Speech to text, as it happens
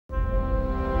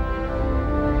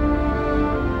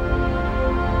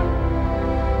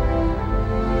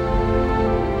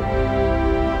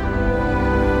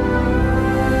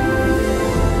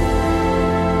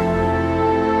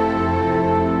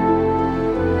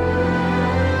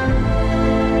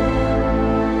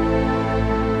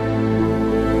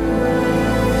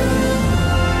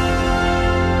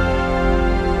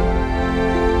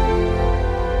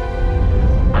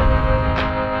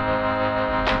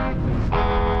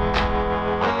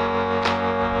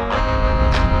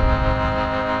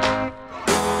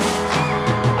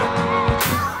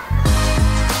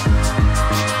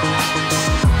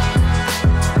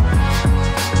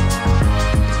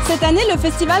année, le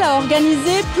festival a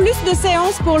organisé plus de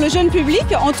séances pour le jeune public.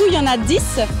 En tout, il y en a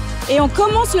 10. Et on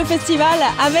commence le festival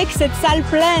avec cette salle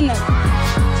pleine.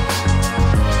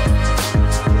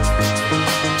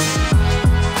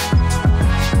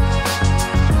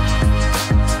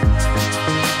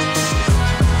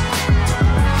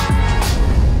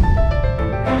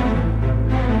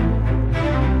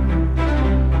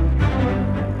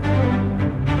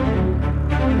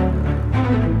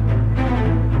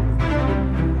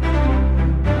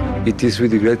 It is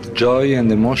with great joy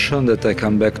and emotion that I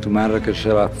come back to Marrakech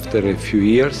after a few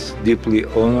years, deeply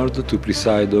honored to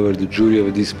preside over the jury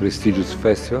of this prestigious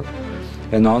festival,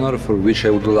 an honor for which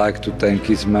I would like to thank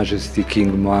His Majesty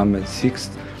King Mohammed VI,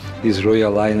 His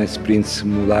Royal Highness Prince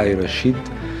Moulay Rashid,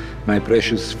 my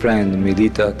precious friend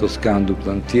Melita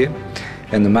Toscan-Duplantier,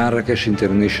 and the Marrakech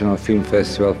International Film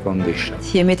Festival Foundation.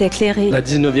 La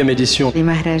 19e édition du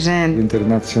Mahrajan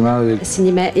international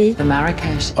cinématique de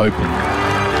Marrakech. Open.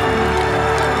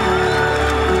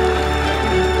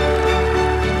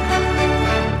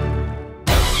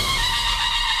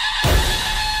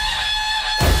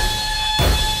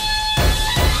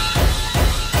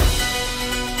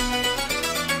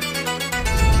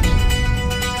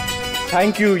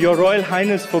 Thank you, Your Royal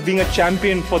Highness, for being a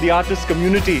champion for the artist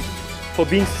community, for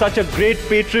being such a great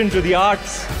patron to the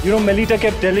arts. You know, Melita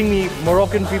kept telling me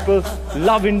Moroccan people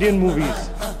love Indian movies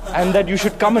and that you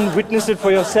should come and witness it for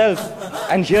yourself.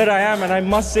 And here I am, and I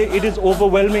must say it is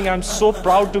overwhelming. I'm so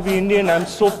proud to be Indian. I'm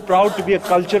so proud to be a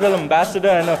cultural ambassador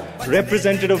and a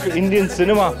representative of Indian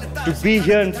cinema, to be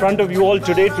here in front of you all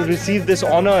today to receive this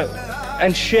honor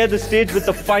and share the stage with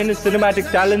the finest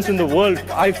cinematic talents in the world.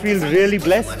 I feel really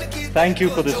blessed. Thank you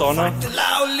for this honor.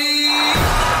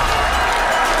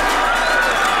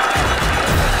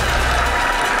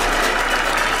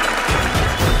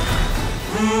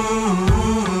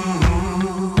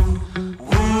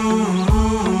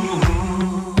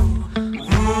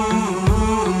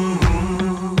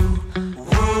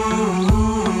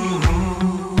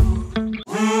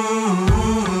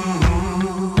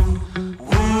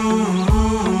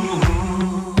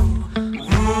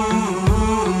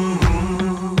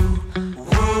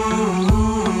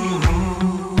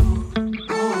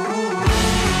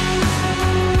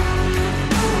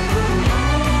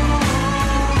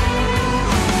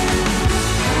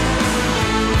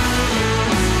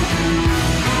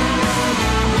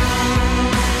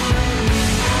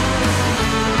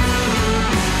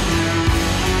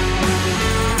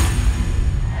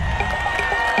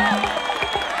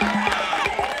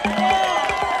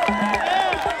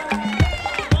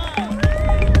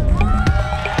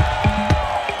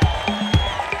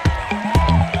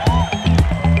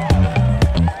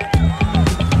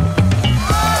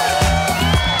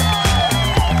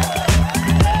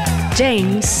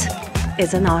 James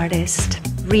is an artist,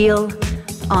 real,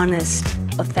 honest,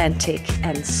 authentic,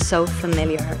 and so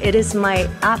familiar. It is my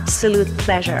absolute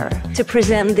pleasure to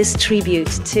present this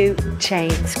tribute to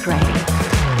James Gray.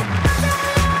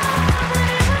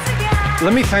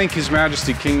 Let me thank His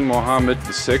Majesty King Mohammed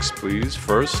VI, please,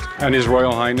 first, and His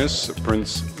Royal Highness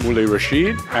Prince Moulay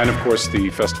Rashid, and of course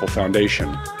the Festival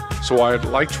Foundation. So I'd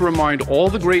like to remind all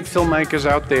the great filmmakers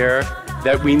out there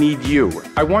that we need you.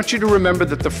 I want you to remember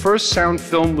that the first sound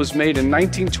film was made in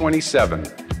 1927,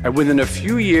 and within a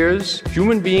few years,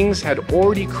 human beings had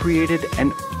already created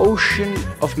an ocean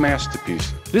of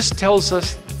masterpieces. This tells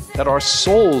us that our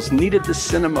souls needed the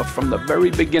cinema from the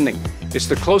very beginning. It's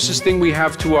the closest thing we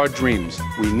have to our dreams.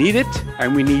 We need it,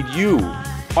 and we need you,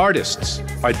 artists,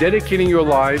 by dedicating your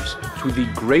lives to the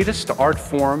greatest art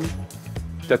form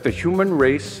that the human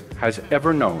race has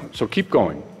ever known. So keep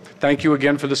going. Thank you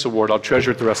again for this award. I'll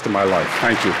treasure it the rest of my life.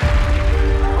 Thank you.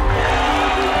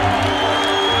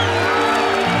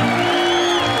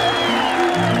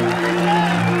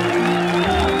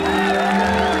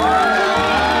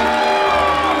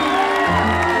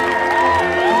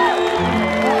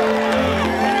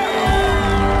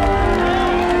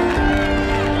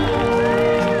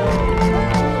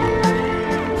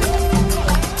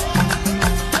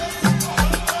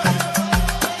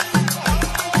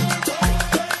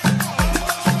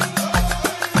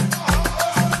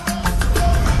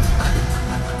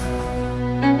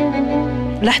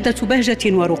 لحظة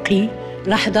بهجة ورقي،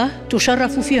 لحظة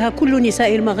تشرف فيها كل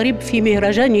نساء المغرب في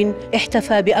مهرجان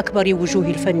احتفى بأكبر وجوه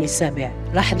الفن السابع،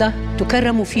 لحظة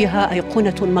تكرم فيها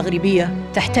أيقونة مغربية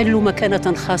تحتل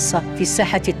مكانة خاصة في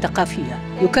الساحة الثقافية.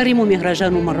 يكرم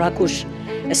مهرجان مراكش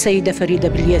السيدة فريدة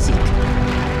باليزيد.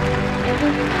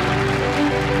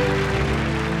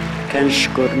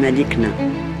 كنشكر ملكنا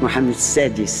محمد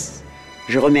السادس.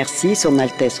 Je remercie Son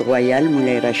Altesse Royale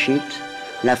Moulay Rachid,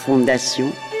 la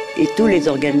Fondation et tous les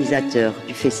organisateurs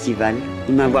du festival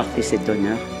de m'avoir fait cet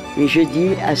honneur. Et je dis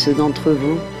à ceux d'entre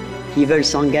vous qui veulent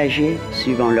s'engager,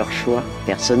 suivant leur choix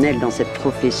personnel dans cette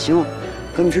profession,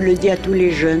 comme je le dis à tous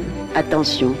les jeunes,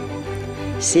 attention,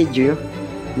 c'est dur,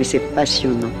 mais c'est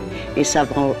passionnant. Et ça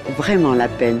vaut vraiment la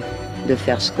peine de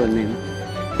faire ce qu'on aime.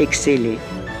 Excellez,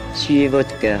 suivez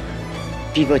votre cœur,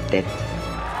 puis votre tête,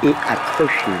 et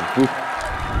accrochez-vous.